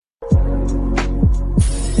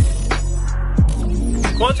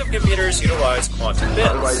Quantum computers utilize quantum bits.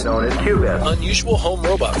 Otherwise known as qubits. Unusual home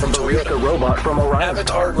robot from The Toyota. robot from Orion.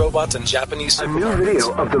 Avatar robots and Japanese A new supermarkets.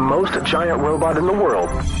 video of the most giant robot in the world.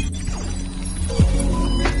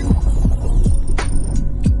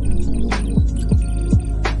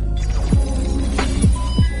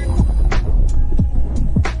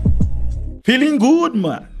 Feeling good,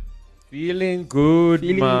 man. Feeling good,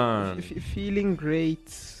 man. Feeling great.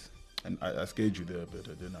 And I scared you there a bit,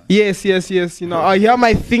 didn't I? Yes. You know, I hear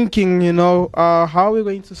my thinking. You know, how are we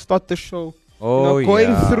going to start the show? Oh, you know, going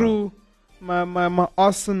yeah. through my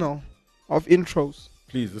arsenal of intros.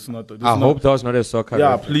 Please, this is not. This I is hope not, that was not a soccer.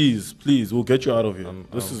 Yeah, reference. please, we'll get you out of here.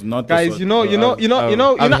 This is not. the Guys, sort- you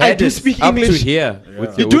know, I've I had do it speak up English. to here. Yeah.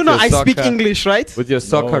 With You your, do with know your I speak soccer- English, right? With your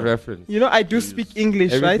soccer No. reference. You know I do speak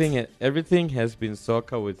English, Everything, right? everything has been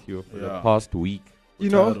soccer with you for the Yeah. past week. You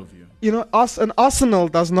Tired know, of you. an arsenal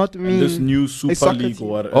does not And this mean. new Super soccer League team.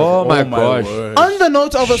 or whatever. Oh my gosh. word. On the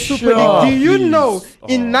note of a Super Sure. League, do you Please. know Oh,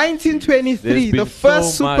 in 1923 There's the been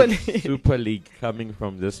first so Super much League? Super League coming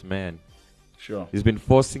from this man. Sure. He's been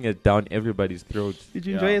forcing it down everybody's throats. Did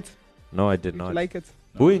you Yeah. enjoy it? No, I did Did you not. like it?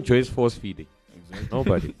 Who enjoys force feeding? Exactly.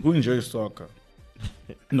 Nobody. Who enjoys soccer?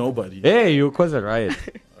 Nobody. Hey, you cause a riot.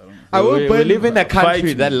 I will we burn- live in a country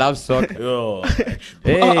Fight that me. loves soccer. Yo, actually.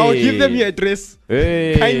 Hey. I'll give them your address.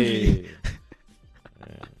 Hey. Kindly.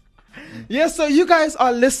 Yeah, so you guys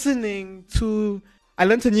are listening to. I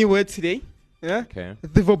learned a new word today. Yeah, Okay.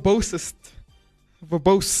 the verbosist.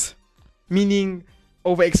 Verbose, meaning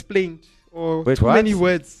over-explained or Wait, too what? many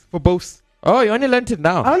words. Verbose. Oh, you only learned it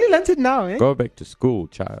now. I only learned it now. Eh? Go back to school,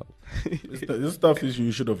 child. This stuff is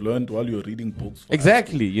you should have learned while you were reading books. for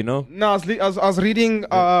Exactly, you know. No, I was reading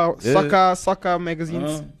soccer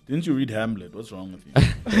magazines. Didn't you read Hamlet? What's wrong with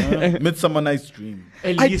you? Midsummer Night's Dream.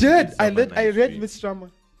 I did. I read Midsummer.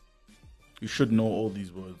 You should know all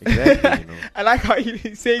these words. Exactly, you know. I like how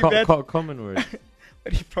he's saying that, Common word.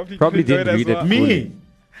 but he probably Didn't know read it. as well. Me?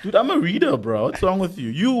 Dude, I'm a reader, bro. What's wrong with you?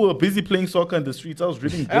 You were busy playing soccer in the streets. I was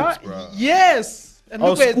reading books, bro. Yes. And I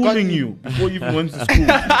was look where it got schooling me. you before you even went to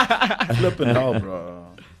school. Flipping hell, bro.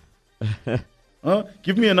 Huh?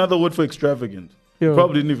 Give me another word for extravagant. You Yo.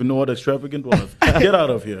 probably didn't even know what extravagant was. Get out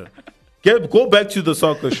of here. Go back to the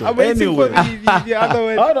soccer show. I'm waiting Anyway. for the other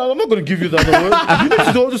word. I'm not going to give you the other word. You need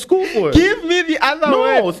to go to school for it. Give me the other No,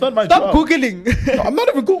 word. it's not my Stop job. Googling. No, I'm not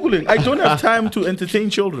even Googling. I don't have time to entertain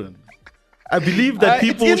children. I believe that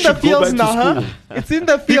people it's in should the go back fields now, to school. huh? It's in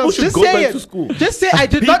the People fields. should Just go say back it. to school. Just say I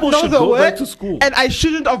did not People know should the go back word, to school. and I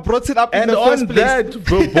shouldn't have brought it up in And the on first place. that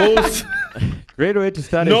verbose Great way to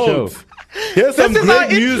start a note, show. here's some This is our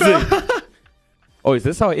great intro. music. Oh, is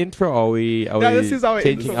this our intro or are we this is our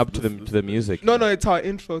changing intro. up to the music? No, it's our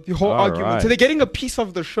intro. The whole All argument. right. So they're getting a piece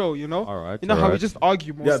of the show, you know. All right, You know all how we right. just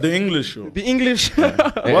argue most. Yeah, the English show. the English.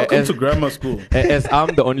 Welcome as, to grammar school. as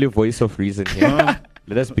I'm the only voice of reason here. Huh?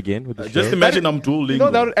 Let us begin with the Just show. imagine I'm dual You know,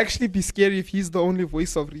 that lingual. would actually be scary if he's the only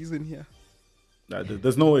voice of reason here.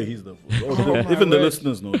 There's no way he's the Oh, my even the word.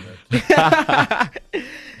 listeners know that.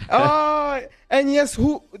 And yes,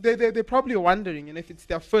 they're probably wondering, and if it's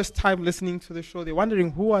their first time listening to the show, they're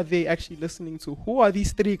wondering who are they actually listening to? Who are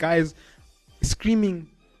these three guys screaming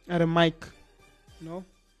at a mic? You know?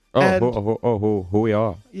 And- who we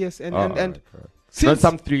are. Yes, and Oh, and alright, alright. Not since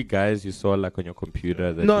some three guys you saw like on your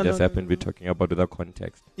computer that No, you just no, happened to no. be talking about without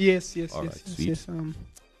context. yes, Alright, sweet. yes.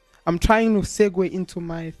 I'm trying to segue into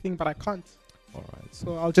my thing, but I can't. All right.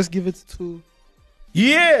 So I'll just give it to.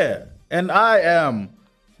 Yeah, and I am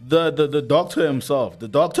the doctor himself, the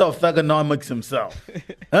doctor of thugonomics himself.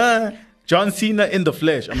 John Cena in the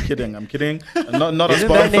flesh. I'm kidding. Not a Isn't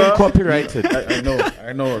that name sponsor. copyrighted?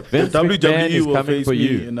 I know. Vince The McMahon WWE is will coming face for me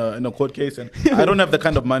you. in a court case, and I don't have the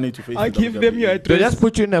kind of money to face. I'll the give them your WWE. They address. just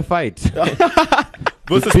put you in a fight.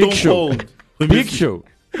 versus Big Stone Show. Cold. Big Show.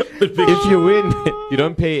 If you win, you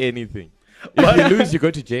don't pay anything. If you lose, you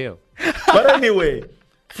go to jail. But anyway,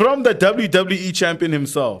 from the WWE champion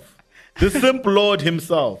himself, the simp lord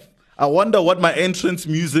himself, I wonder what my entrance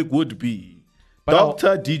music would be. But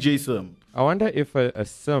Dr. DJ Simp. I wonder if a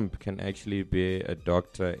simp can actually be a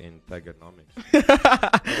doctor in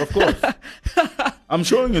thugonomics. Of course. I'm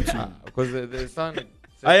showing it to you. Because they sound.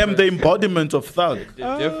 I am the embodiment of thug.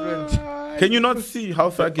 different. Can you not see how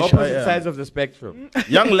thuggish I Opposite sides am? of the spectrum.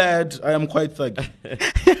 Young lad, I am quite thuggy.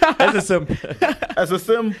 As a simp. As a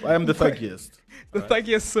simp, I am the thuggiest. The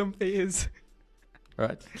thuggiest simp there is.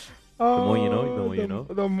 Right. Oh, more you know, the more you know.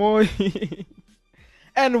 The more.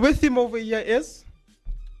 And with him over here is.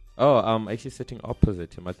 Oh, I'm actually sitting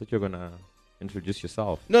opposite him. I thought you were going to introduce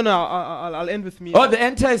yourself. No, I'll end with me. Oh, the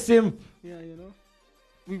anti-simp. Yeah, you know.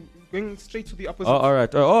 we're going straight to the opposite. Oh, all right.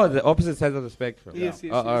 Oh, the opposite sides of the spectrum. Yes,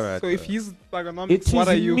 yes, Oh, yes. all right. So if he's Thugonomics, It what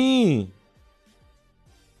are is you? me.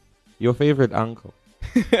 Your favorite uncle.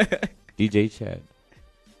 DJ Chad.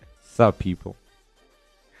 Sup, people?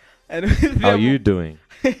 And with How them, you doing?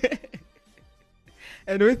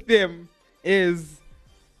 and with them is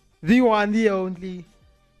the one, the only,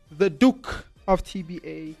 the Duke of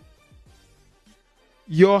TBA,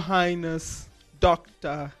 Your Highness,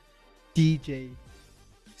 Dr. DJ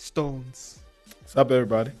Stones. What's up,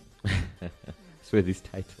 everybody? Swear these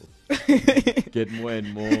titles get more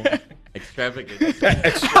and more extravagant. with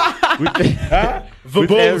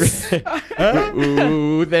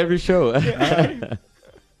with every show.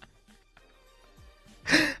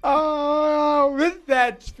 With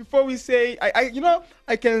that, before we say,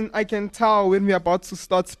 I can tell when we're about to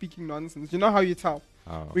start speaking nonsense. You know how you tell?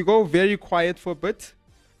 Oh. We go very quiet for a bit,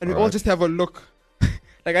 and we all Alright. just have a look.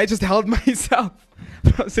 Like I just held myself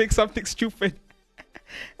from saying something stupid.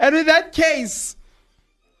 And in that case,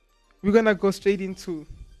 we're gonna go straight into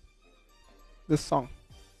the song.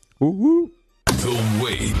 Woo-woo. The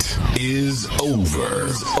wait is over.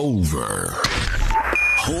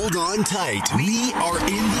 Hold on tight. We are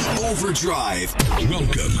in the overdrive.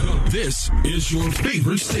 Welcome. This is your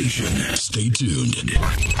favorite station. Stay tuned.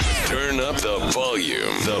 Turn up the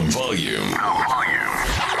volume. The volume.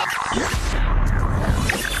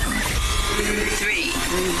 3, 2,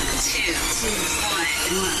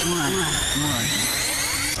 1.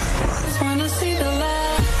 Just wanna see the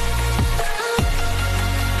light.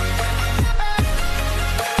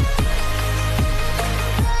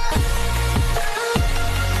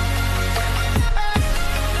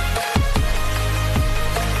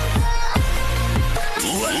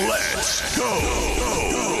 Let's go.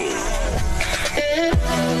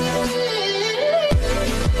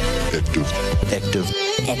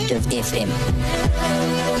 Active FM.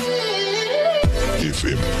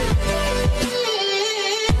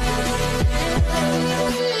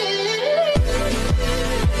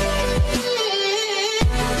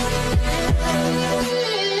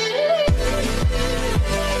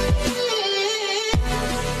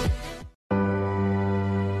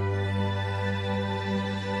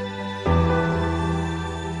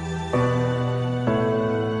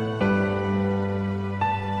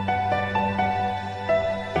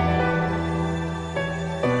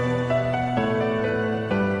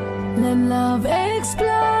 Let love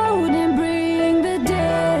explode and bring the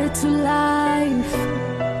dead to life.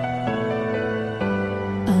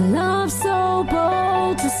 A love so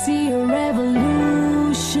bold to see a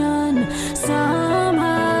revolution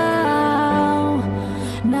somehow.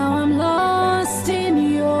 Now I'm lost in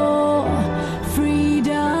your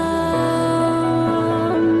freedom.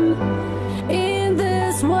 In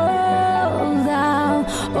this world I'll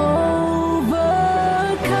overcome.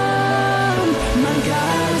 My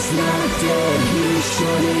God's not dead, he's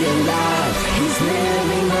surely alive. He's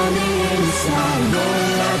living on the inside,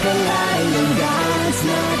 rolling like a lion. God's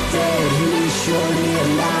not dead, he's surely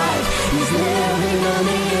alive. He's living on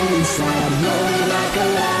the inside, rolling like a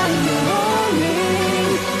lion.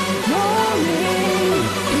 Roaring, roaring,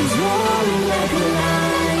 he's roaring like a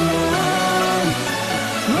lion.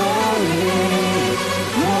 Roaring,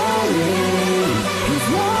 roaring, he's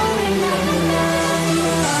roaring like a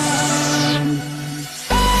lion.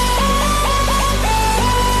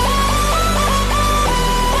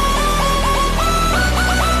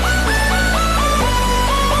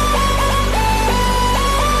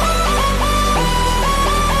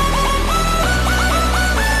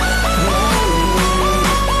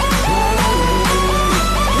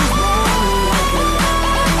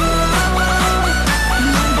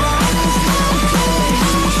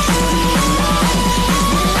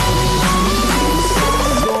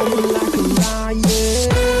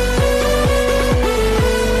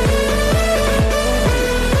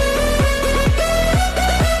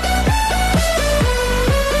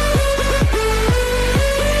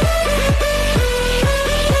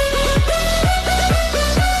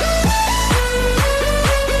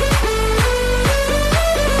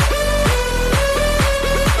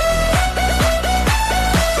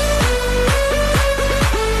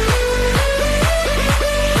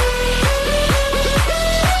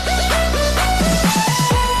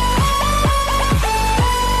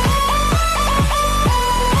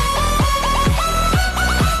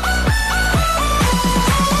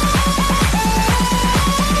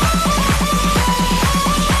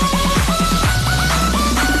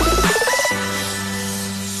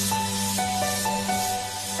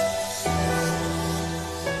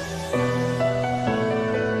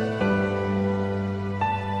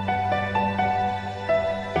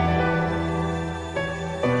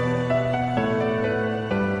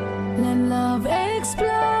 Let love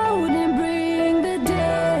explode and bring the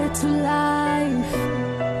dead to life.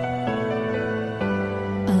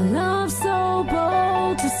 A love so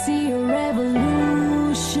bold to see a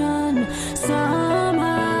revolution somehow.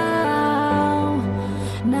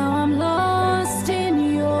 Now I'm lost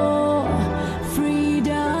in your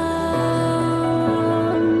freedom.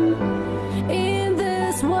 In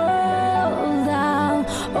this world I'll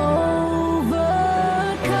overcome.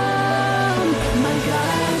 My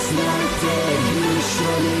God's not dead, he's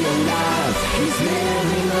surely alive. He's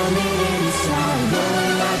living on the inside,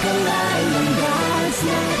 rolling like a lion. God's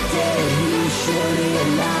not dead, he's surely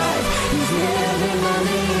alive. He's living on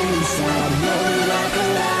the inside, rolling like a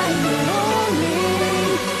lion.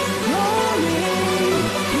 Rolling, rolling,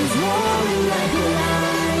 he's rolling like a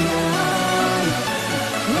lion.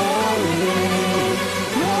 Rolling,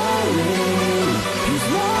 rolling, he's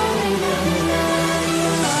rolling like a lion.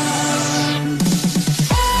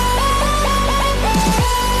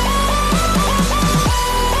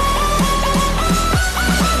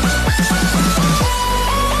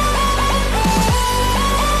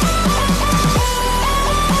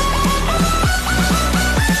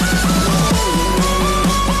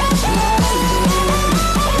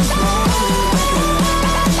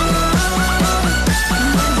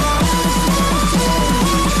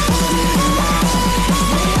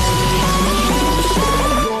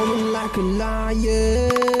 Rolling like a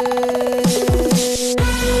lion.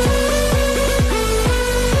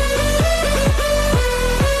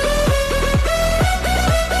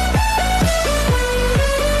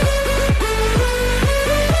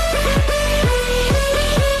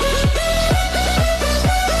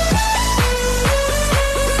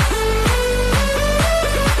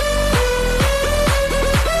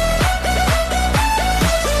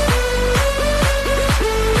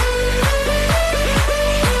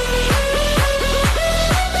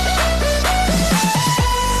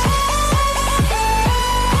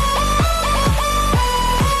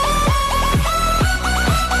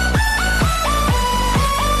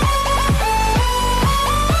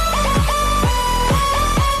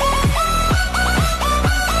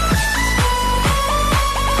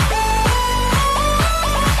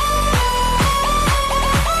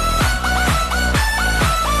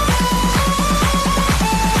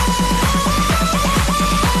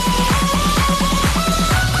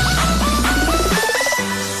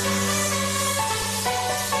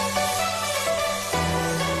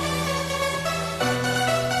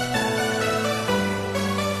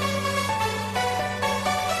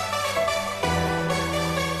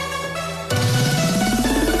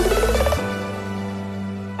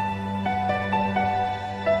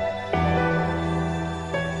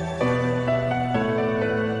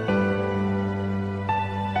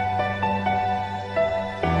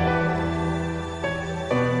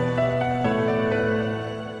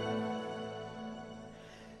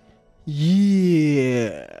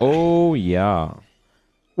 Yeah. Oh yeah.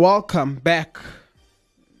 Welcome back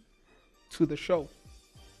to the show.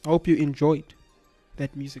 I hope you enjoyed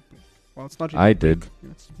that music break. Well, it's not really I a break. did.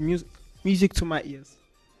 It's music to my ears.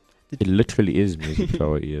 It literally is music to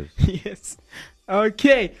our ears. Yes.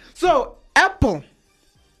 Okay. So Apple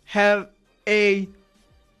have a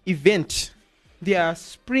event. Their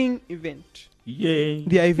spring event. Yay.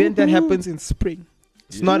 Their event that happens in spring.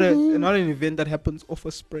 It's not an event that happens over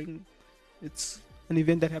spring. It's an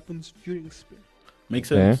event that happens during spring. Makes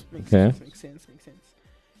sense. Makes sense.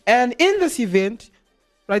 And in this event,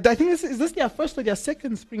 right, I think is this their first or their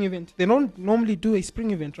second spring event? They don't normally do a spring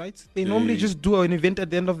event, right? They normally just do an event at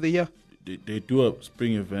the end of the year. They do a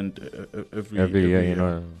spring event Every year, you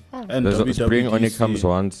know. And There's spring only WWDC, comes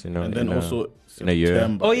once, you know. and then also in a year.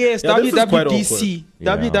 September. Oh yes, Yeah, this is quite WWDC.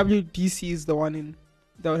 Yeah. WWDC is the one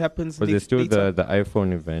that happens. But there's still later. the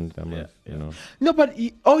iPhone event, you know. No, but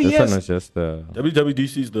This yes, one is just the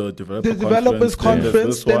WWDC is the developers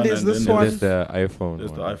conference. Then there's this one. there's the iPhone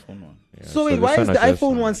There's the one. iPhone one. Yeah, So wait, why this is the just,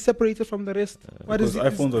 iPhone one separated from the rest? What is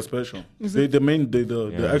Because it? iPhones are special. is They it- they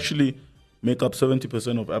Yeah. actually make up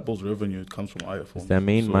 70% of Apple's revenue. It comes from iPhone. It's their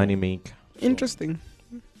main So- money maker. Interesting.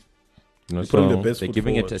 You know, They're putting so their best they're foot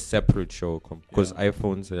giving it forward. a separate show because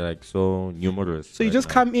iPhones are like so numerous. So you right just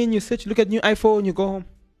now. come in, you search, look at new iPhone, you go home.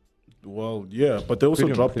 Well, yeah, but they also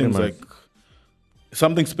Pretty- drop pretty things much. like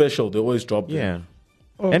something special. They always drop. them. Yeah.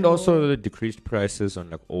 Oh. And also the decreased prices on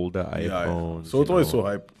like older Yeah, yeah. iPhones. So it's you always know. so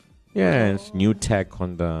hype. Yeah, it's new tech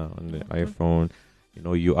on the iPhone. You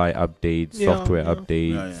know, UI updates, Yeah, software yeah.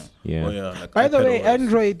 updates. Yeah. Oh, yeah. Like By the way, iPadOS.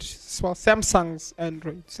 Android, well,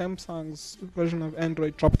 Samsung's version of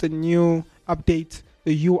Android dropped a new update.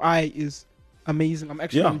 The UI is amazing. I'm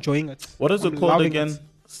actually Yeah. enjoying it. What is I'm it called loving again? it.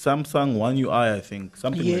 Samsung One UI, I think,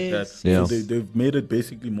 something like that. Yes. Yeah. So they've made it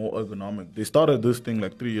basically more ergonomic. They started this thing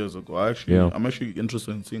like 3 years ago. I'm actually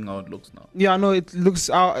interested in seeing how it looks now. Yeah, no, it looks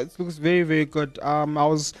very, very good. I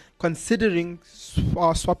was considering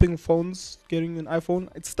swapping phones, getting an iPhone.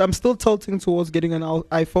 I'm still tilting towards getting an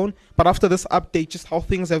iPhone, but after this update, just how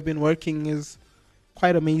things have been working is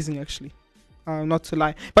quite amazing, actually. Not to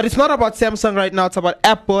lie, but it's not about Samsung right now. It's about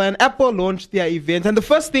Apple, and Apple launched their event. And the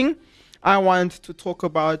first thing I want to talk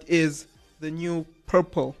about is the new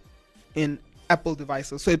purple in Apple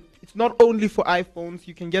devices. So it's not only for iPhones.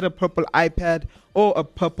 You can get a purple iPad or a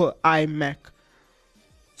purple iMac.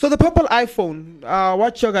 So the purple iPhone,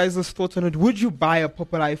 what's your guys' thoughts on it? Would you buy a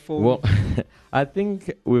purple iPhone? Well, I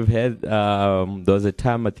think we've had, there was a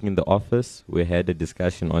time, I think in the office, we had a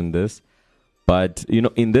discussion on this. But, you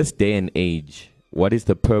know, in this day and age, what is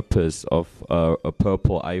the purpose of a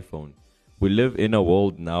purple iPhone? We live in a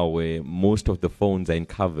world now where most of the phones are in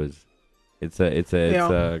covers. It's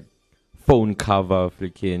a phone cover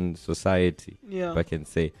freaking society, if I can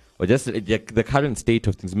say. Or just the current state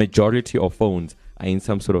of things, majority of phones are in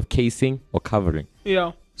some sort of casing or covering.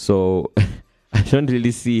 Yeah. So I don't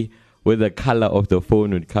really see where the color of the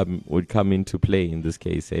phone would come into play in this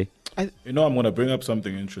case, eh? I'm going to bring up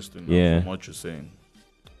something interesting Yeah. from what you're saying.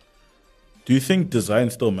 Do you think design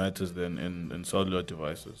still matters then in cellular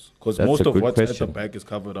devices? Because That's most a of good what's at question. the back is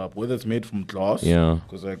covered up, whether it's made from glass. Yeah.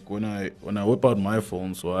 Because like when I whip out my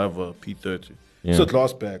phone, so I have a P30. It's Yeah. a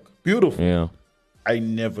glass back, beautiful. Yeah. I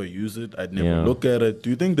never use it. I'd never Yeah. look at it. Do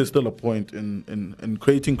you think there's still a point in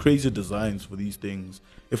creating crazy designs for these things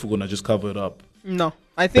if we're gonna just cover it up? No,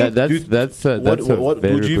 I think That's a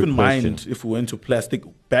very would you even good question. mind if we went to plastic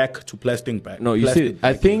back? No, you see,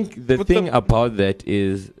 I think the thing about that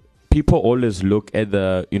is people always look at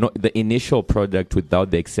the initial product without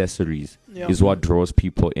the accessories is what draws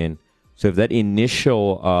people in. So if that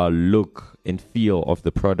initial look and feel of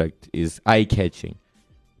the product is eye-catching,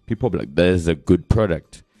 people be like, that is a good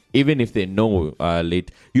product. Even if they know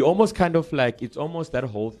late, you almost kind of like, it's almost that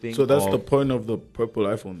whole thing. So that's the point of the purple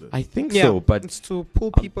iPhone then? I think so, but it's to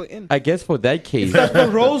pull people in. I guess for that case, It's like the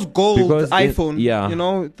rose gold Because iPhone. yeah. You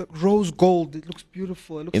know, the rose gold. It looks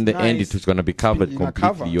beautiful. It looks in the nice. end, it was going to be covered been completely.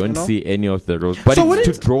 covered, you won't you know? see any of the rose. But So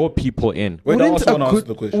it's to draw people in. Wait, I Wouldn't also wanna answer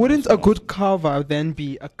the question. wouldn't a good cover then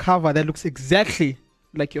be a cover that looks exactly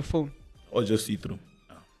like your phone? Or just see through?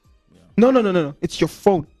 No. It's your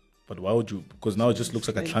phone. But why would you? Because now it just looks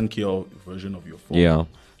like a chunkier version of your phone. Yeah.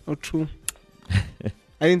 Oh, true.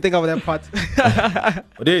 I didn't think of that part.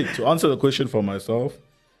 But hey, to answer the question for myself,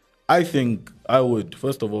 I think I would.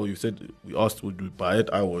 First of all, you said we asked would we buy it.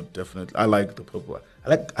 I would definitely. I like the purple.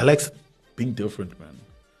 I like being different, man.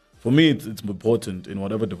 For me, it's important in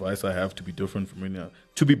whatever device I have to be different from any other.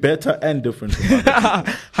 To be better and different from other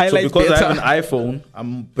people. Highlight So because better. I have an iPhone,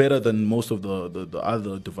 I'm better than most of the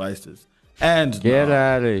other devices. And Get now,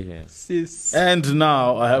 out of here. Sis. and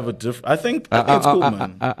now I have a different. I think it's cool,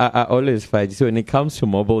 man. I always fight. So when it comes to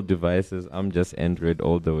mobile devices, I'm just Android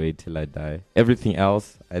all the way till I die. Everything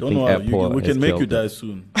else, I Don't think worry, Apple we has can make you killed die it.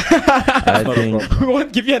 soon. I not a think problem. We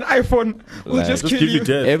won't give you an iPhone. We'll Like, just Just kill give you you. death.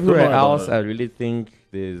 Don't everywhere worry about else, it. I really think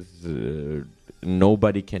there's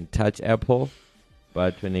nobody can touch Apple.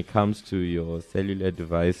 But when it comes to your cellular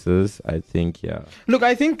devices, I think, yeah. Look,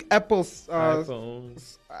 I think Apple's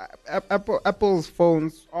iPhones. Apple's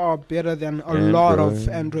phones are better than a lot of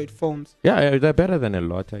Android. Android phones. Yeah, they're better than a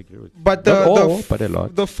lot, I agree with you. But Not all, but a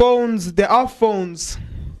lot. the phones, there are phones.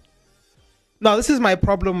 Now, this is my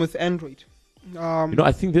problem with Android.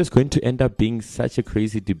 I think there's going to end up being such a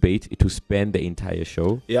crazy debate. It will span the entire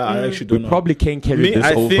show. Yeah, I actually We don't know. probably can carry Me, this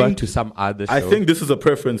I over think- to some other show. I think this is a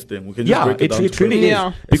preference thing. We can just Yeah, break it down. it to really preference. Yeah.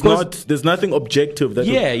 is. It's Because not. There's nothing objective. That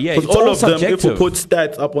Yeah, yeah, Because it's all all of them, if we subjective. put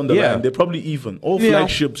stats up on the Yeah. line, they're probably even. All Yeah.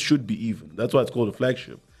 flagships should be even. That's why it's called a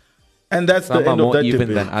flagship. And that's some the are end of more that even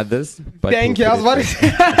debate. than others. But Thank you. we'll I was about put to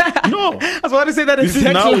it say, No, I was about to say that you see,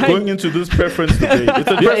 exactly. now we're like- going into this preference debate.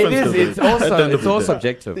 It's a there. Yeah, it preference is. debate. It's at the also end of it's the all day.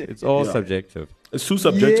 subjective. It's all Yeah. subjective. It's too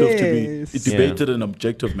subjective to Yes. be debated in an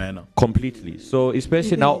objective manner. Completely. So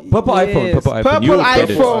especially now, purple Yes. iPhone, purple iPhone. Purple You get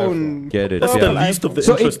it. iPhone. Get it. That's yeah. the least of the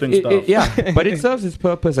So interesting stuff. yeah, but it serves its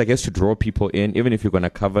purpose, I guess, to draw people in, even if you're gonna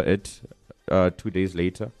cover it 2 days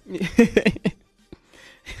later.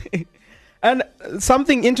 And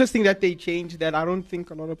something interesting that they changed that I don't think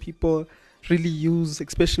a lot of people really use,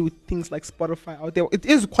 especially with things like Spotify out there. It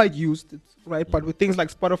is quite used, right? But with things like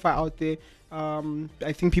Spotify out there,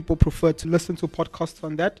 I think people prefer to listen to podcasts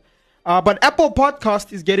on that. But Apple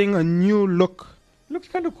Podcast is getting a new look. Looks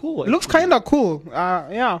kind of cool. It looks kind of cool.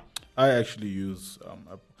 Yeah. I actually use.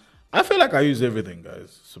 I feel like I use everything,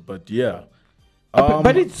 guys. So, but yeah,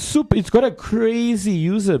 But it's super. It's got a crazy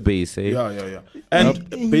user base, eh? Yeah. And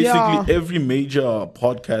basically, every major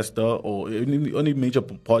podcaster or any major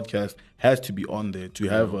podcast has to be on there to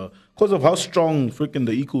have because of how strong freaking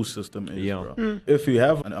the ecosystem is. Yeah. Bro. If you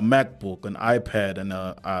have a MacBook, an iPad, and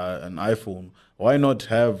an iPhone, why not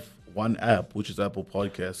have one app, which is Apple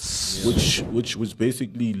Podcasts, which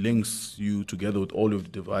basically links you together with all of the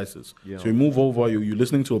devices. Yeah. So you move over, you're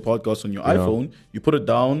listening to a podcast on your iPhone, you put it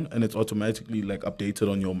down, and it's automatically like updated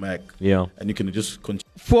on your Mac. Yeah. And you can just continue.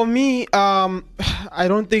 For me, I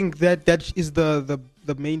don't think that is the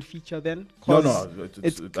main feature then. No,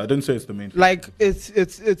 I didn't say it's the main feature. Like it's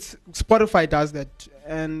Spotify does that,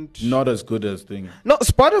 and Not as good as thing. no,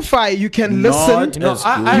 Spotify you can Not listen. as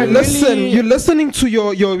good. You listen. really- You're listening to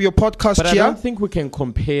your podcast. But I here. don't think we can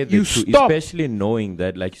compare the You two, stop. especially knowing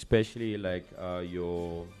that, like, especially like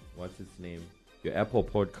your what's its name, your Apple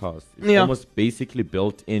Podcast. It's Yeah. almost basically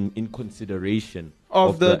built in consideration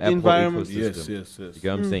Of the Apple environment. ecosystem. Yes. You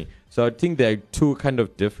get what I'm saying? So I think they're two kind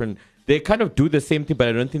of different. They kind of do the same thing, but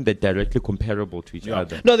I don't think they're directly comparable to each Yeah.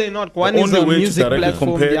 other. No, they're not. One The is only a way to music directly platform.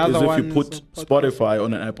 compare The is other if one you put is a podcast. Spotify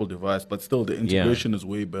on an Apple device, but still the integration is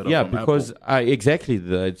way better. Yeah, from because Apple. exactly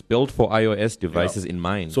it's built for iOS devices in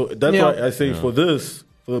mind. So that's Yeah. why I say for the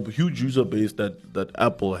huge user base that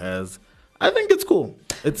Apple has, I think it's cool.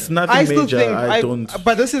 It's nothing I still major. think, I don't.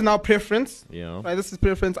 but this is now preference. yeah. Right, this is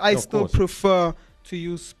preference. I Of still course. prefer to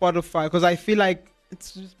use Spotify because I feel like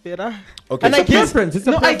it's just better. Okay, And so I guess preference, it's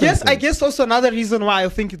a no, preference I thing. guess also another reason why I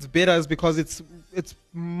think it's better is because it's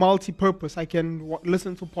multi-purpose. I can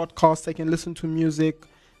listen to podcasts. I can listen to music.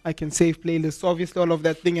 I can save playlists. Obviously, all of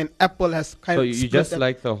that thing. And Apple has kind So of you split just that.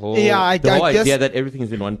 like the whole, Yeah, I guess- idea that everything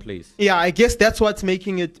is in one place. Yeah, I guess that's what's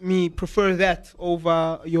making it me prefer that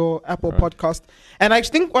over your Apple Right. Podcast. And I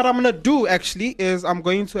think what I'm gonna do actually is I'm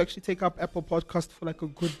going to actually take up Apple Podcast for like a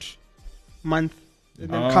good month and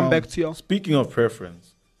then come back to you. Speaking of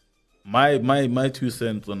preference, my 2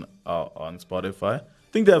 cents on Spotify.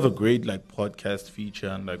 I think they have a great like podcast feature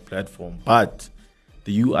and like platform, but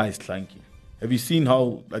the UI is clunky. Have you seen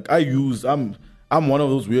how like I'm one of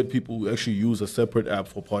those weird people who actually use a separate app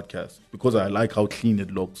for podcasts because I like how clean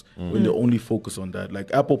it looks when they only focus on that.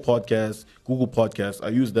 Like Apple Podcasts, Google Podcasts, I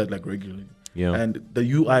use that like regularly. Yeah. And the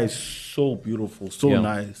UI is so beautiful, so Yeah.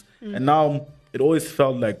 nice. And now it always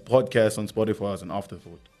felt like podcasts on Spotify was an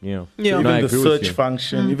afterthought. Yeah. Yeah. So No, I even the agree with search you.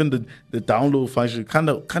 function, even the download function, kind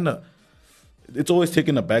of, it's always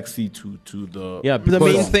taken a backseat to the Yeah, The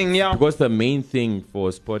because, main thing, yeah. Because the main thing for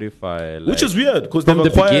Spotify, like, which is weird because from the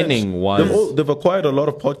beginning was they've acquired a lot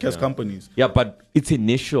of podcast companies. yeah, but its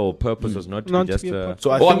initial purpose was not to Not be to just be a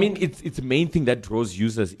So I I think- mean, it's the main thing that draws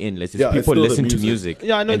users in. Let's Yeah, just it's people still the listen to music. music.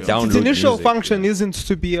 Yeah, I know. and Its download initial music. function isn't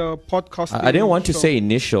to be a podcast. I didn't want to show. say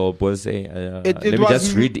initial, but let me was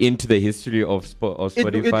just m- read into the history of Spotify.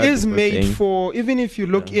 It is before made saying- for, even if you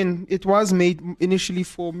look in, it was made initially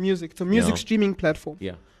for music. It's a music Yeah. streaming platform.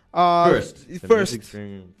 Yeah. First.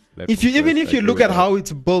 If you even if you look at how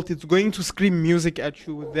it's built, it's going to scream music at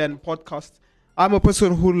you than podcast. I'm a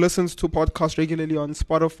person who listens to podcasts regularly on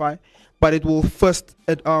Spotify, but it will first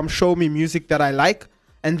show me music that I like,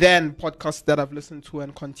 and then podcasts that I've listened to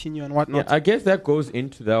and continue and Yeah, whatnot. I guess that goes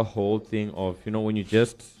into the whole thing of, when you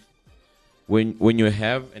just when you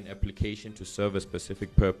have an application to serve a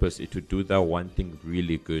specific purpose, it would do that one thing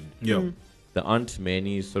really good. Yeah. There aren't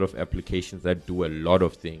many sort of applications that do a lot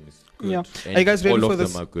of things good. Yeah. And Are you guys ready all for of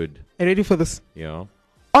this? them are good. Are you ready for this? Yeah.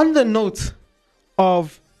 On the note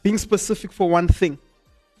of being specific for one thing,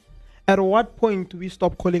 at what point do we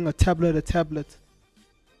stop calling a tablet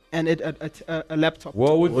and it a laptop?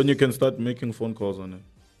 What would When you can start making phone calls on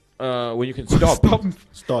it. when you can stop?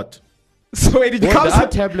 Start. So it becomes There are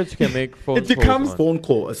tablets you can make phone It becomes- calls on. Phone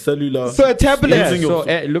call, a cellular. so a tablet. Yeah, using your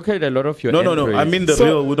so look at a lot of your no. I Androids. mean the So-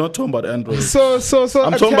 real. We're not talking about Android. So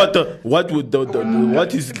I'm a talking tab- about what would the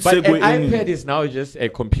what is But an segueing. iPad is now just a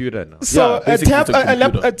computer now. So Yeah, basically it's a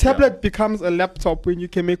computer. a tablet becomes a laptop when you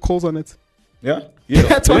can make calls on it. Yeah. Yeah.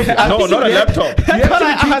 That's what I no, think not a you- laptop. That's what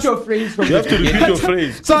I asked. your phrase from You have to repeat your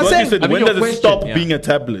phrase. So I'm What saying- you said, I mean when your does it question, stop yeah. being a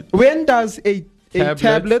tablet? When does a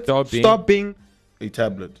tablet stop being- A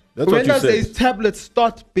tablet. That's when what you does said. a tablet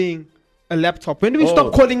start being a laptop? When do we Oh.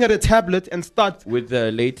 stop calling it a tablet and start? with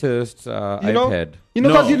the latest You iPad. know, No.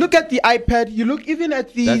 because you look at the iPad, you look even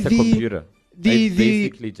at That's a computer. It's the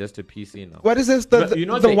basically just a PC now. what is this? But you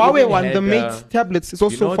know The they Huawei even one, the had, Mate tablets, is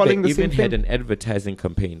also you know, following they the same even had thing. an advertising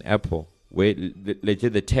campaign, Apple, where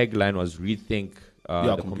legit the tagline was "Rethink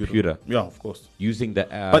Yeah, the computer. Yeah, of course. Using the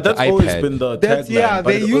But that's the always iPad. been the That's- tagline. yeah,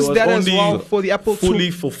 but they it use was that as only well for the Apple II.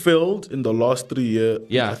 fully fulfilled in the last 3 years.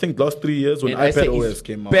 Yeah. I think last 3 years when And I say iPad OS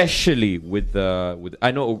came out. especially with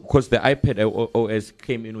I know of course the iPad OS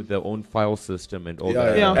came in with their own file system and all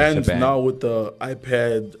that. Yeah. And shebang. now with the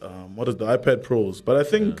iPad, what is the iPad Pros? But I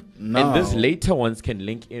think now, and these later ones can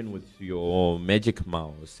link in with your Magic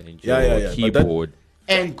Mouse and your Yeah. But keyboard.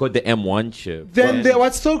 And got the M1 chip. then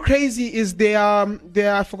what's so crazy is they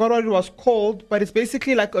I forgot what it was called, but it's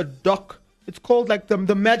basically like a dock. It's called like the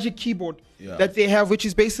Magic Keyboard that they have, which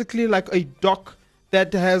is basically like a dock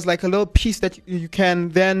that has like a little piece that you can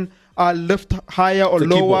then lift higher or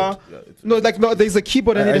It's a lower. keyboard. No, there's a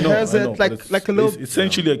keyboard and I it know, has I know, it but like a little. it's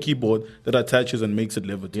essentially a keyboard that attaches and makes it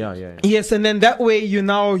levitate. Yeah. Yes, and then that way you're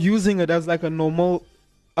now using it as like a normal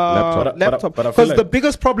laptop. But I feel Because like- the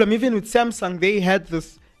biggest problem, even with Samsung, they had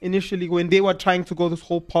this initially when they were trying to go this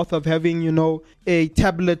whole path of having, a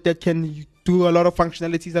tablet that can do a lot of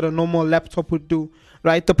functionalities that a normal laptop would do,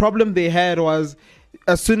 right? The problem they had was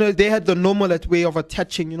as soon as they had the normal way of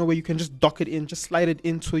attaching, where you can just dock it in, just slide it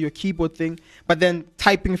into your keyboard thing, but then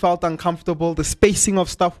typing felt uncomfortable. The spacing of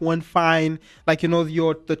stuff went fine. Like, the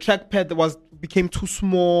trackpad became too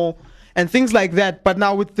small and things like that. But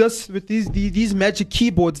now with these Magic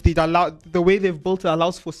keyboards, the way they've built it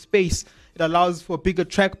allows for space. It allows for a bigger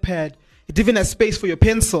trackpad. It even has space for your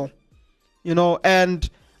pencil, and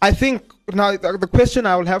I think now the question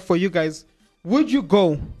I will have for you guys, would you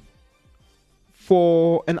go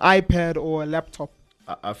for an iPad or a laptop?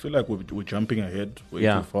 I feel like we're jumping ahead way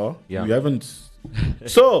Yeah. too far. Yeah. We haven't.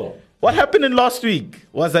 So, what happened in last week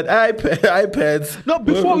was that iPads. No,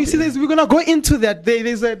 before we see this, we're gonna go into that.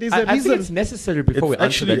 There's a I think reason. it's necessary before we It's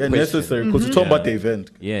answer actually that question. necessary because we're talking about the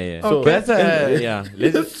event. Yeah. So, But that's yeah.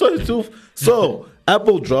 so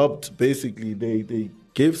Apple dropped basically they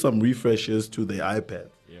gave some refreshes to the iPad.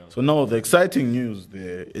 So now the exciting news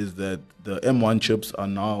there is that the M1 chips are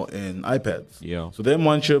now in iPads. Yeah. So the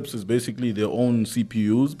M1 chips is basically their own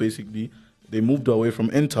CPUs. Basically, they moved away from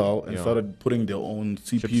Intel and started putting their own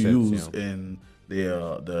CPUs in their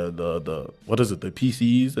the what is it, the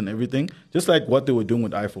PCs and everything. Just like what they were doing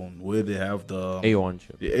with iPhone, where they have the A1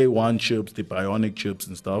 chip. the A1 chips, the Bionic chips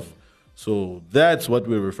and stuff. So that's what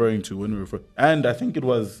we're referring to when we refer. And I think it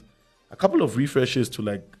was a couple of refreshes to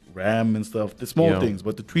like RAM and stuff, the small Yeah. things,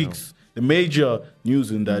 but the tweaks, the major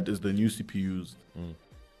news in that is the new CPUs.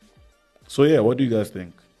 So yeah, what do you guys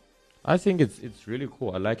think? I think it's really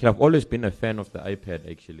cool. I like it. I've always been a fan of the iPad,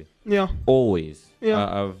 actually. Yeah. Always. Yeah.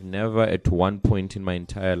 I've never at one point in my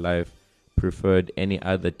entire life preferred any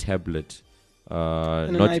other tablet.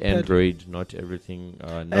 an Not iPad. Android, not everything.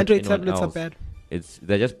 Not Android anyone tablets else. are bad.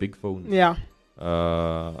 They're just big phones. Yeah.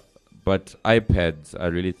 But iPads, I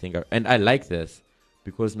really think, and I like this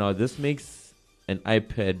because now this makes an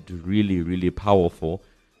iPad really, really powerful,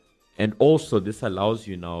 and also this allows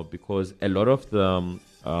you now because a lot of the,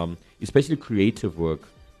 especially creative work,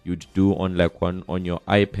 you'd do on on your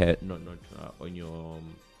iPad, on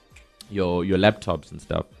your laptops and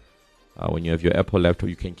stuff. When you have your Apple laptop,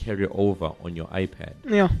 you can carry over on your iPad.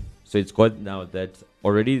 Yeah. So it's got now that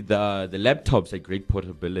already the laptops are great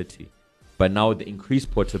portability, but now the increased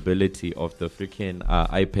portability of the freaking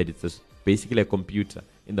iPad, it's just basically a computer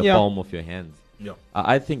in the palm of your hands. Yeah.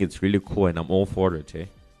 I think it's really cool, and I'm all for it.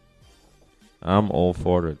 I'm all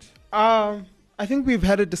for it. I think we've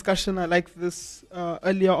had a discussion like this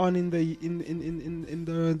earlier on in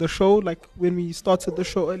the show, like when we started the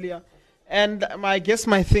show earlier. And I guess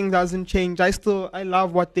my thing doesn't change. I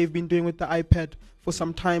love what they've been doing with the iPad for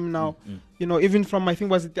some time now. Even from I think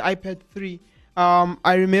was it the iPad 3.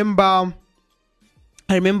 I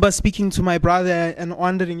remember speaking to my brother and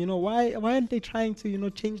wondering, why aren't they trying to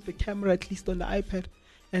change the camera at least on the iPad?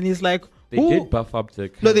 And he's like, They did buff up the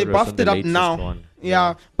cameras. no, they on buffed the it up latest now. one.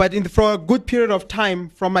 Yeah, but for a good period of time,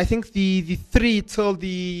 from I think the 3 till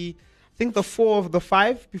the 4 of the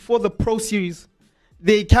 5 before the Pro series,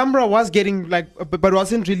 the camera was getting but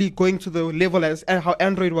wasn't really going to the level as how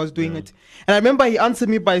Android was doing it. And I remember he answered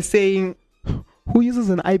me by saying, "Who uses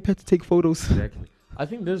an iPad to take photos?" Exactly. I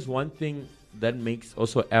think there's one thing that makes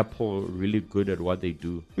also Apple really good at what they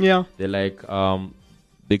do. Yeah. They're like,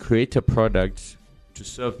 they create a product to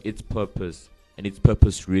serve its purpose, and its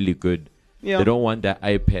purpose really good. Yeah. They don't want their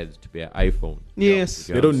iPads to be an iPhone. Yes.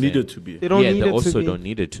 They don't need it to be. They don't need they it also to be. don't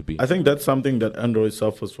need it to be. I think that's something that Android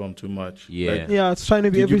suffers from too much. Yeah. Like, Yeah, it's trying to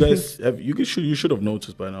be you everything. guys you should have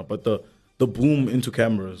noticed by now, but the boom into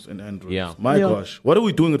cameras in Android. Yeah. My Yeah. gosh, what are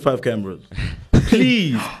we doing with 5 cameras?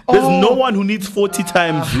 Please, there's no one who needs 40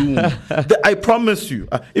 times zoom. I promise you.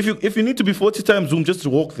 If you need to be 40 times zoom, just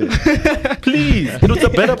walk there. Please, it's a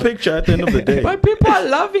better picture at the end of the day. But people are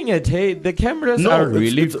loving it. Hey, the cameras are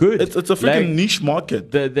really good. It's a freaking niche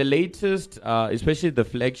market. The latest, especially the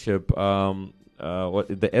flagship, the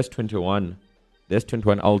S21, the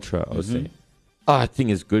S21 Ultra, I would say. I think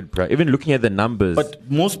it's good, bro. Even looking at the numbers. But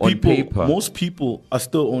most people are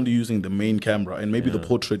still only using the main camera and maybe the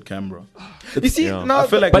portrait camera. You see, now, I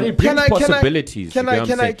feel like but it brings possibilities. Can I?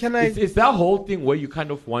 It's that whole thing where you kind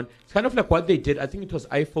of want. It's kind of like what they did. I think it was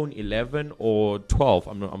iPhone 11 or 12.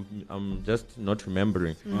 I'm just not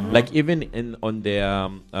remembering. Like even on their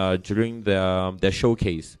during their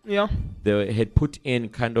showcase. Yeah. They had put in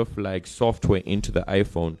kind of like software into the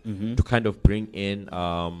iPhone to kind of bring in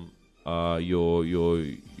your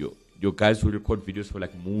guys who record videos for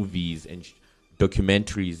like movies and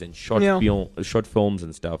documentaries and short films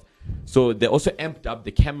and stuff. So they also amped up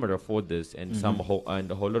the camera for this and a whole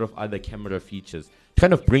lot of other camera features to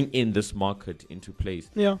kind of bring in this market into place.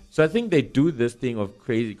 Yeah. So I think they do this thing of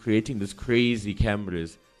creating this crazy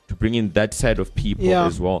cameras to bring in that side of people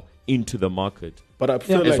as well into the market. But I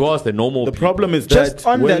feel as well as the normal. The people. problem is that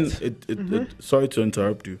when sorry to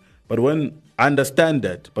interrupt you, but when I understand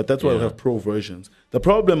that, but that's why we have pro versions. The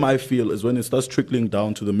problem I feel is when it starts trickling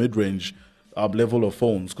down to the mid-range level of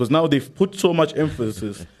phones, because now they've put so much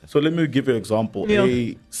emphasis. So let me give you an example.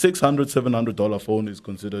 A $600-$700 phone is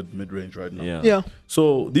considered mid-range right now.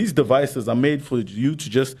 So these devices are made for you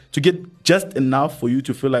to get just enough for you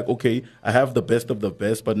to feel like, okay, I have the best of the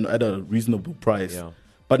best, but at a reasonable price.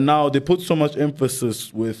 But now they put so much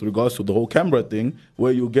emphasis with regards to the whole camera thing,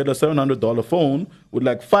 where you get a $700 phone with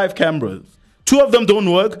like 5 cameras. 2 of them don't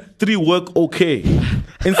work, 3 work okay.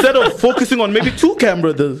 Instead of focusing on maybe 2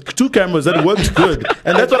 cameras that worked good.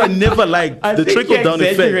 And that's what I never liked, the trickle-down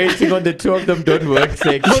effect. Exaggerating on the 2 of them don't work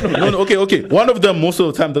section. No, okay. One of them most of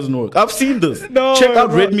the time doesn't work. I've seen this. Check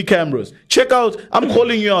out Redmi cameras. Check out, I'm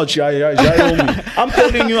calling you out, Xiaomi. I'm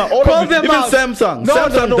calling you out. All Call of you, them even out. Samsung. No,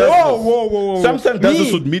 Samsung no. does Whoa. this. Samsung does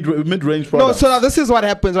this with mid-range products. No, so now this is what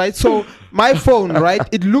happens, right? So my phone, right,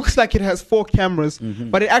 it looks like it has 4 cameras,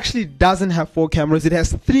 but it actually doesn't have 4 cameras. It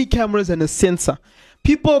has 3 cameras and a sensor.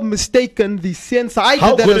 People mistaken the sensor. I did that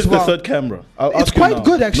as well. How good is the third camera? It's quite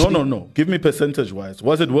good, actually. No. Give me percentage-wise.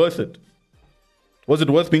 Was it worth it? Was it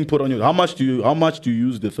worth being put on you? How much do you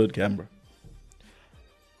use the third camera?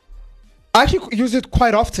 I actually use it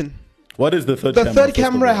quite often. What is the third camera? The third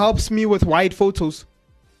camera helps me with wide photos.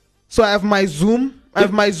 So I have my zoom. I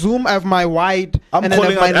have my wide. I'm and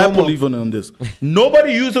calling then I have my out Apple normal. even on this.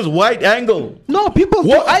 Nobody uses wide angle. No, people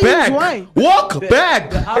Walk do. I back. use wide. Walk back.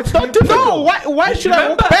 It's not difficult. No, why should I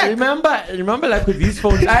walk back? Remember, like with these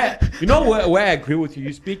phones, where I agree with you.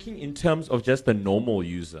 You're speaking in terms of just the normal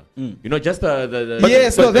user. You know, just the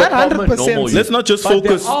yes, the, no, that common 100%. normal user. Let's not just but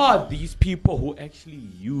focus. There are these people who actually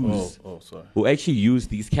use, who actually use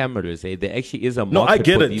these cameras. There actually is a market No, I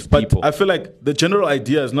get for it, these but people. I feel like the general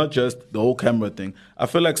idea is not just the whole camera thing. I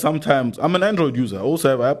feel like sometimes I'm an Android user. I also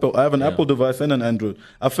have Apple. I have an Apple device and an Android.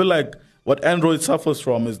 I feel like what Android suffers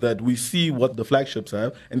from is that we see what the flagships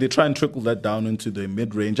have, and they try and trickle that down into the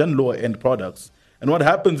mid-range and lower-end products. And what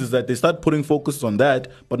happens is that they start putting focus on that,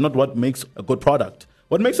 but not what makes a good product.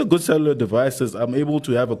 What makes a good cellular device is I'm able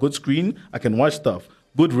to have a good screen, I can watch stuff,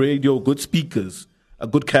 good radio, good speakers, a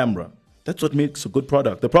good camera. That's what makes a good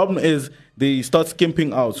product. The problem is they start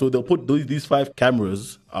skimping out. So they'll put these 5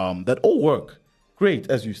 cameras that all work. Great,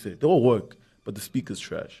 as you said. They all work, but the speaker's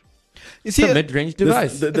trash. You see, it's a mid-range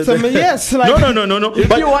device. Yes. Like, no.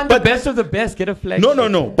 If you want the best of the best, get a flagship.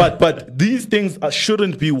 No. But these things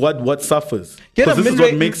shouldn't be what suffers. Because this is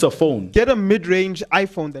what makes a phone. Get a mid-range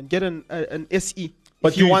iPhone, then get an SE.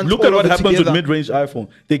 But you look at what happens with mid-range iPhone.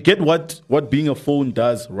 They get what being a phone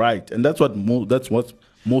does right, and that's what's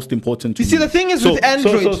most important to you see, the thing is with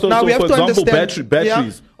Android, now we have to understand.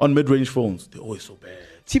 Batteries on mid-range phones, they're always so bad.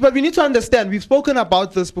 See, but we need to understand, we've spoken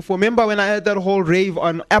about this before. Remember when I had that whole rave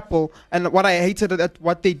on Apple and what I hated at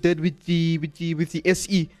what they did with the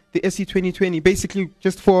SE, the SE 2020, basically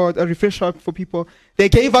just for a refresher for people, they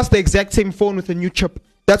gave us the exact same phone with a new chip.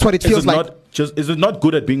 That's what it feels like. Is it not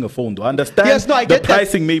good at being a phone though? I understand. Yes, no, I get the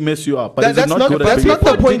pricing may mess you up, but is it that's not good at being a phone? That's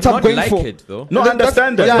not the point I'm going for. It, though. No, I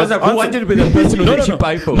understand that. Yeah, who wanted to be the person with the cheap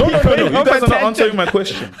iPhone? No. You guys are not answering my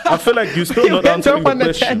question. I feel like you're still not answering the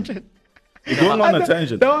question. You're going on a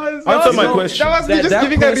tangent. That Answer was my no- question. That was me just That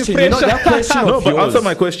giving a question, you know, refresher. that question of No, but yours, answer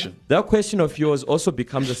my question. That question of yours also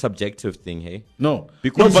becomes a subjective thing, hey? No.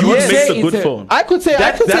 Because no, but you what say makes a it's good a- phone? I could say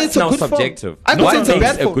That's it's a now good subjective. phone. I could What say it's a makes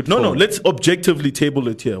bad a phone. good No, phone? let's objectively table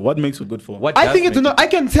it here. What makes a good phone? What I does think make it's no. I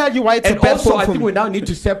can tell you why it's And a bad also, phone. I for think me. we now need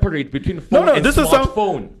to separate between No, phone no, and this is some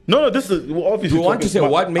smartphone. No, this is well, obviously. We want to talking say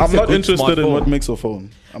what makes I'm a not good interested in smartphone. what makes a phone.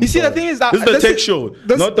 I'm You see, the sorry. thing is that this is the this tech is- show,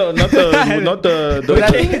 this- not the But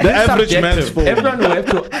I think it's average man's subjective. phone.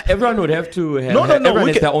 Everyone would have to have. No, everyone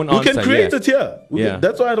we has their own we answer. can create yeah. it here. Yeah.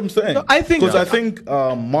 That's what I'm saying. No, I think- because Yeah. I think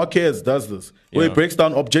Marquez does this, where Yeah. he breaks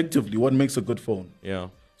down objectively what makes a good phone. Yeah,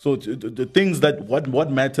 So the things that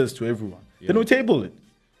what matters to everyone. Then we table it.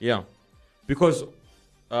 yeah, because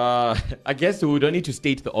I guess we don't need to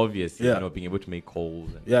state the obvious. Yeah. You know, being able to make calls.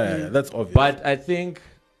 And, Yeah, that's obvious. But I think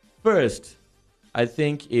first,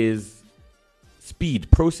 is speed,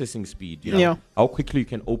 processing speed. You know, Yeah. how quickly you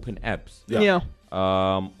can open apps. Yeah.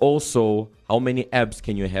 Also, how many apps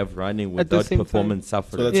can you have running At the without same performance So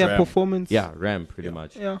suffering? that's Yeah. RAM. Performance. Yeah, RAM pretty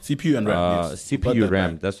much. Yeah. CPU and RAM. Yes. We got CPU, that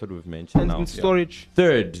RAM. back. That's what we've mentioned And now. storage.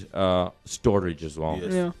 Third, storage as well.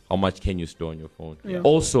 Yes. Yeah. How much can you store on your phone? Yeah.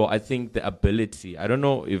 Also, I think the ability. I don't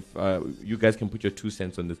know if you guys can put your 2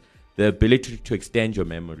 cents on this. The ability to extend your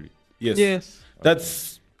memory. Yes. Yes.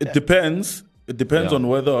 That's it. Depends. It depends Yeah. on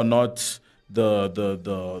whether or not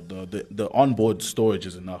the onboard storage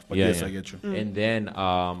is enough. But Yeah, yes, yeah. I get you. And then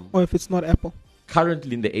Or if it's not Apple.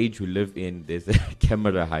 currently in the age we live in, there's a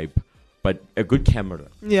camera hype, but a good camera.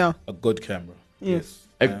 Yeah. A good camera. Yes.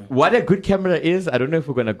 What a good camera is, I don't know if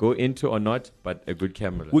we're gonna go into or not, but a good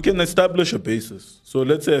camera. We can establish a basis. So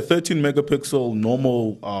let's say a 13 megapixel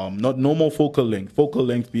normal, not normal focal length. Focal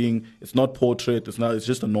length being it's not portrait, it's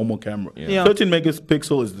just a normal camera. Yeah. 13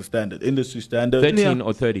 megapixel is the standard, industry standard. 13 Yeah.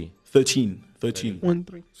 or 30. 13.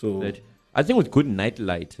 1-3. So 30. I think with good night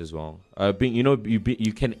light as well. Being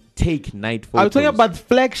you can take night photos. Are you talking about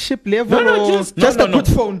flagship level No, or just- just no, a no, good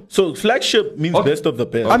no. phone? So flagship means Okay. best of the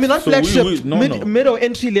best. I mean, not So flagship. no. Mid or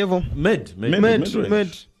entry level. mid.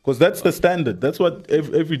 Mid. Because that's the standard. That's what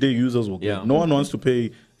everyday users will get. Yeah. No one wants to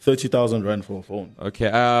pay 30,000 rand for a phone. Okay.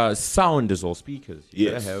 Sound is all speakers. You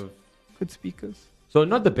Yes. gotta have. Good speakers. So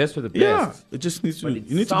not the best for the best. Yeah, it just needs to. But it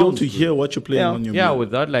You need to be able sounds to good. hear what you're playing Yeah. on your. Yeah, mobile.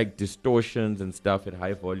 without like distortions and stuff at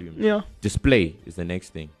high volume. Yeah. Display is the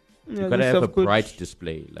next thing. Yeah, You gotta just have a good- bright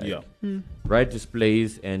display. Like Yeah. bright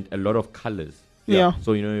displays and a lot of colors. Yeah.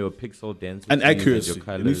 So you know your pixel density And your accuracy. It needs to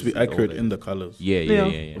colours be and all accurate that. in the colors. Yeah.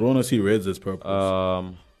 I don't want to see reds as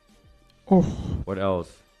purple. Oh, What else?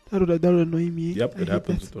 that would annoy me. Yep, I it hate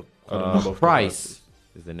happens. that. With quite a number of Price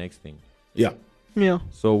is the next thing. devices. Yeah. Yeah.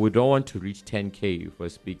 So we don't want to reach 10K if we're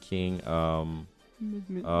speaking. I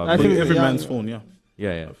For think every yeah. man's phone, yeah.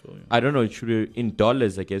 Yeah. I feel you. I don't know. Should we, in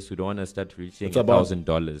dollars, I guess we don't want to start reaching It's about-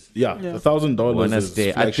 $1,000. Yeah, Yeah. $1,000 Want to is stay?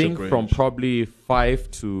 I flagship think range. from probably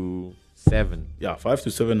 5 to 7 yeah, 500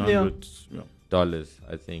 to 700. Yeah. dollars.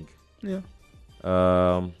 I think. Yeah.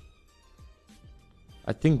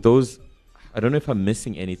 I think those. I don't know if I'm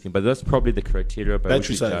missing anything, but that's probably the criteria by which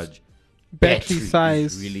Battery we size. judge. Battery is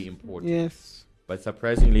size. really important. Yes. But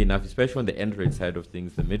surprisingly enough, especially on the Android side of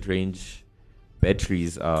things, the mid-range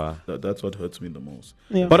batteries are. That's what hurts me the most.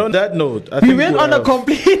 Yeah. But on that note, I we think went we on a have-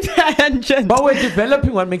 complete tangent. But we're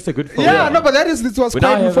developing what makes a good phone. Yeah, no, but that is this was we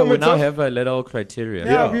now, quite have a, we now informative. have a little criteria.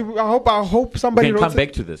 Yeah, I hope We somebody can wrote come it.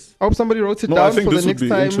 back to this. I hope somebody wrote it No, down I think for this the would next be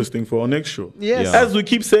time. interesting for our next show. Yes. Yeah. As we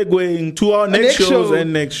keep segueing to our next next shows show.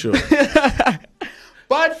 and next show.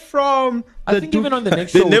 But from I the think du- even on the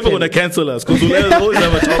next They're show, never we going to can- cancel us because we'll always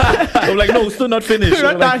have a topic. I'm like, no, we're still not finished. We're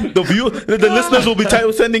not Like, done. the listeners will be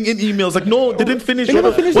sending in emails like, no, they didn't finish. They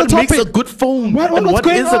never finished what the makes a topic. good phone? What- and what's what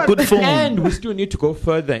going is a on? good phone? And we still need to go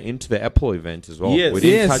further into the Apple event as well. Yes. We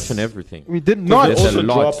didn't Yes. touch on everything. we did They not. There's a also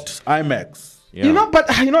lot. dropped IMAX. Yeah. You know, but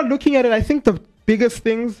looking at it, I think the biggest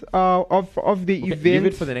things of the Okay, event leave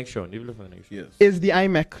it for the next show. Leave it for the next show. Yes. is the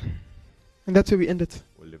iMac, and that's where we end it.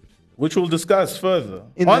 We'll leave it. Which we'll discuss further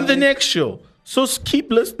In on the the next show. So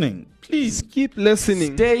keep listening. Please Keep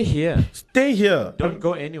listening. Stay here. stay here. Don't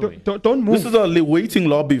go anywhere. Don't move. This is our waiting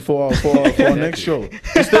lobby for our next show.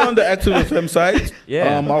 You stay on the Active FM site.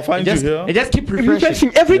 Yeah. I'll find and you just, here. And just keep refreshing.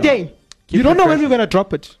 refreshing every day. Keep You don't know when refreshing. we're gonna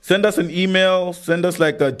drop it. Send us an email. Send us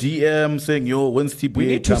like a DM saying, "Yo, when's TPA We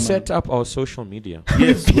need to coming?" set up our social media.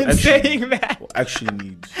 Yes, Been we actually, saying that. actually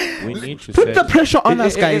need. We need to Put set the pressure on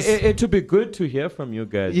us, guys. It would be good to hear from you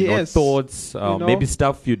guys. You know, Yes. thoughts, You know. maybe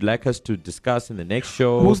stuff you'd like us to discuss in the next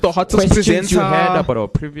show. Who's the hottest questions you presenter? had about our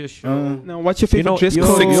previous show? Now, what's your You favorite know, dress your-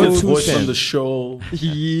 code? your Six's two voice on cents. the show. That'll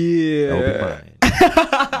be Yeah.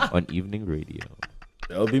 mine. On Evening Radio.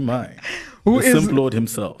 That'll be mine. Who the is- Simp Lord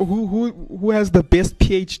himself. Who has the best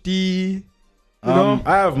PhD? You know?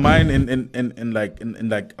 I have mine in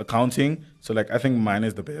like accounting. So like I think mine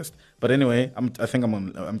is the best. But anyway, I think I'm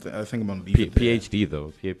on leave it there. PhD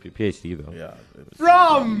though. PhD though. Yeah.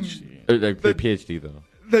 From Like PhD though.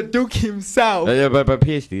 the Duke himself, Yeah, but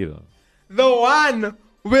PhD though. the one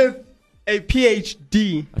with a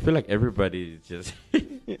PhD. I feel like everybody is just.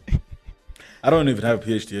 I don't even have a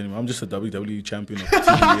PhD anymore. I'm just a WWE champion of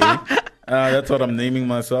TBA. That's what I'm naming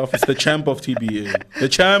myself. It's the champ of TBA. The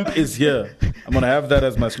champ is here. I'm gonna have that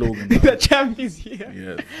as my slogan. now. The champ is here.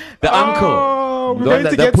 Yes. The Oh, uncle. we're The one going to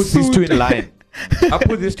that get puts these two sued. in line. I'll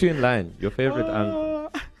put these two in line. Your favorite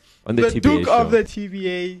uncle. On the The TBA Duke show. of the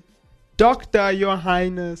TBA, Dr. Your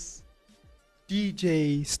Highness,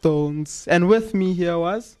 DJ Stones. And with me here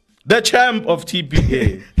was The champ of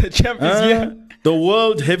TBA. the champ is here. The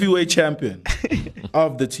world heavyweight champion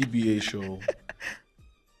of the TBA show.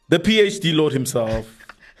 The PhD Lord himself.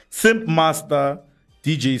 Simp Master,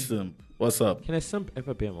 DJ Simp. What's up? Can a simp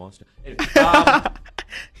ever be a monster? Anyway,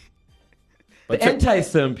 But, the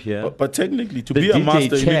anti-simp here. but technically, to The be a DJ master,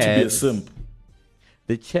 you need to be a Chads. simp.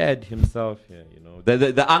 The Chad himself here, you know.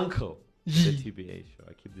 The uncle. The TBA show.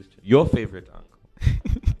 I keep this. Your favorite uncle.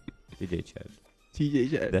 DJ Chad.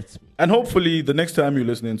 DJ Chad. That's me. And hopefully, the next time you're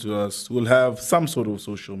listening to us, we'll have some sort of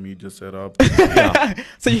social media set up.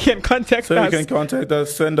 So you can contact So us. you can contact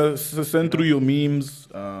us, send through your memes,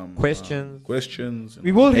 Questions.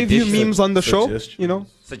 We will review Addition. memes on the show. Suggestions. You know,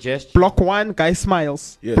 Suggestions. block 1, guy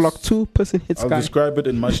smiles. Yes. Block 2, person hits I'll guy. describe it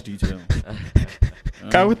in much detail.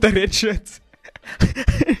 Guy with the red shirt.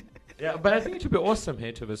 Yeah, but I think it would be awesome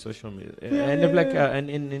here to have a social media and have like an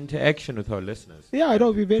interaction with our listeners. Yeah, I know.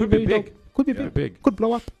 It'll be very, Could be very big. dope. Could be Yeah, big. big. Could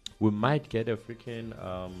blow up. We might get a freaking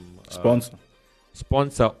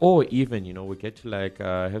Sponsor. or even we get to like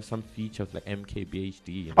have some features like MKBHD.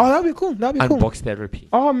 You know, Oh, that'd be cool. That'd be cool. unbox therapy.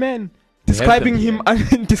 Oh man, We have describing them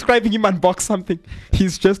him, describing him unbox something.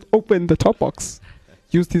 He's just opened the top box,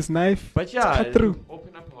 used his knife, But yeah, cut through. it'll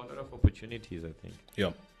open up a lot of opportunities. I think.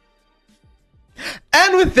 Yeah.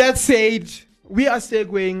 And with that said, we are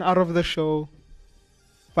segueing out of the show.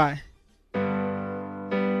 Bye.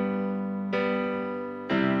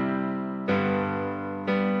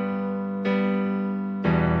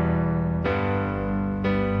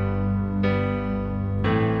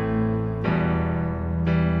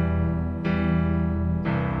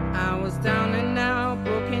 I was down and out,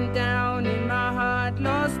 broken down in my heart,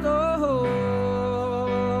 lost all hope.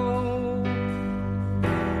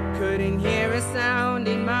 Couldn't hear a sound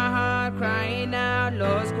in my heart, crying out,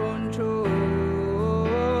 lost control.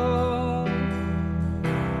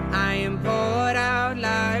 I am poured out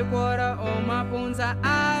like water, all my bones are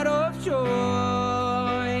out of joint.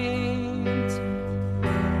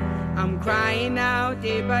 I'm crying out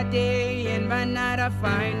day by day, and by night I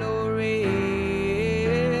find no rest.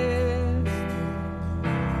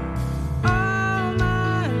 All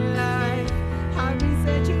my life I've been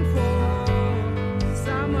searching for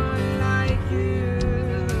someone like you.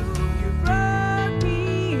 You brought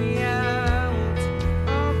me out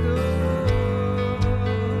of the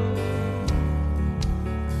world.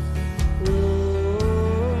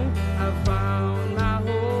 Oh, I found my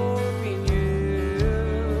hope in you.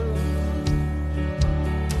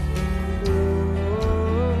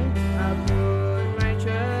 Oh, I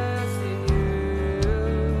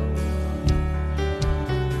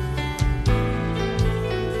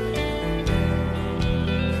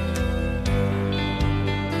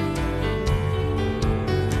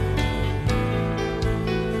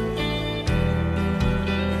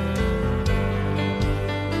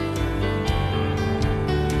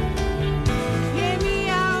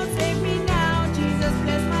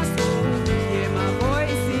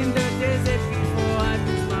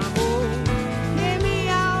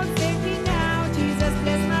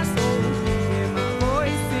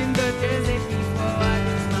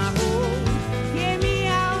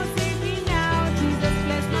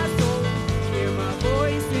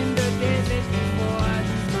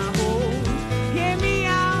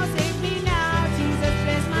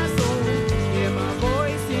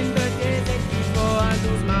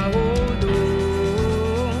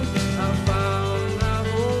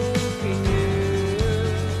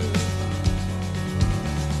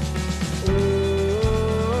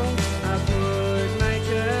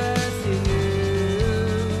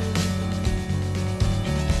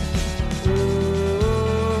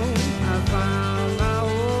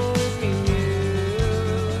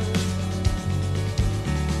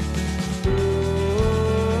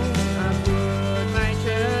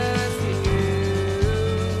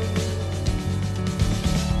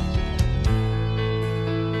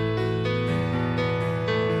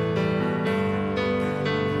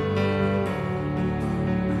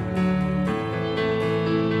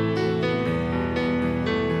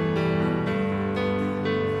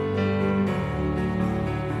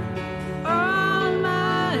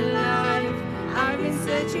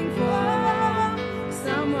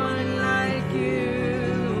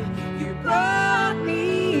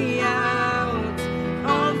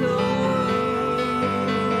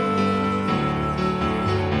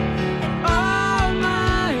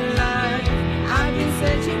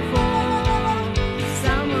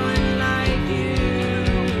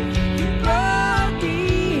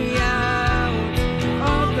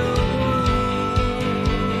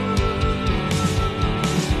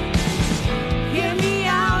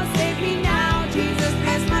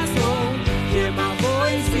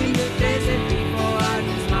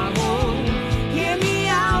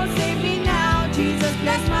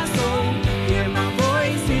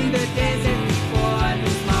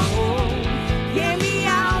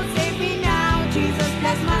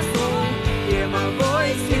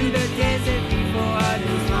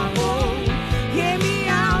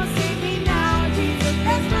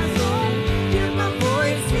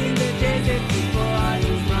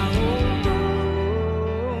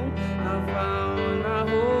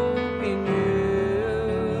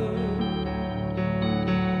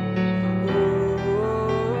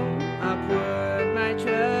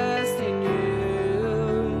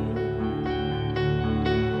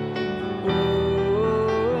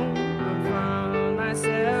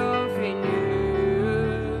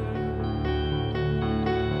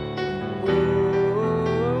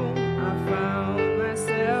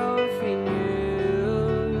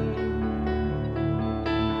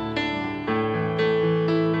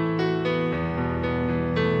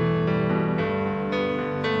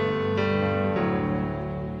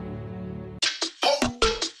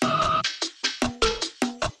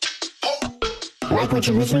Like what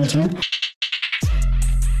you're listening to?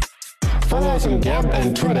 Follow us on Gab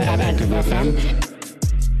and Twitter at ActiveFM.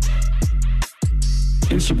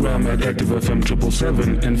 Instagram at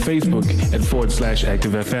ActiveFM777 and Facebook at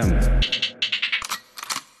 /ActiveFM.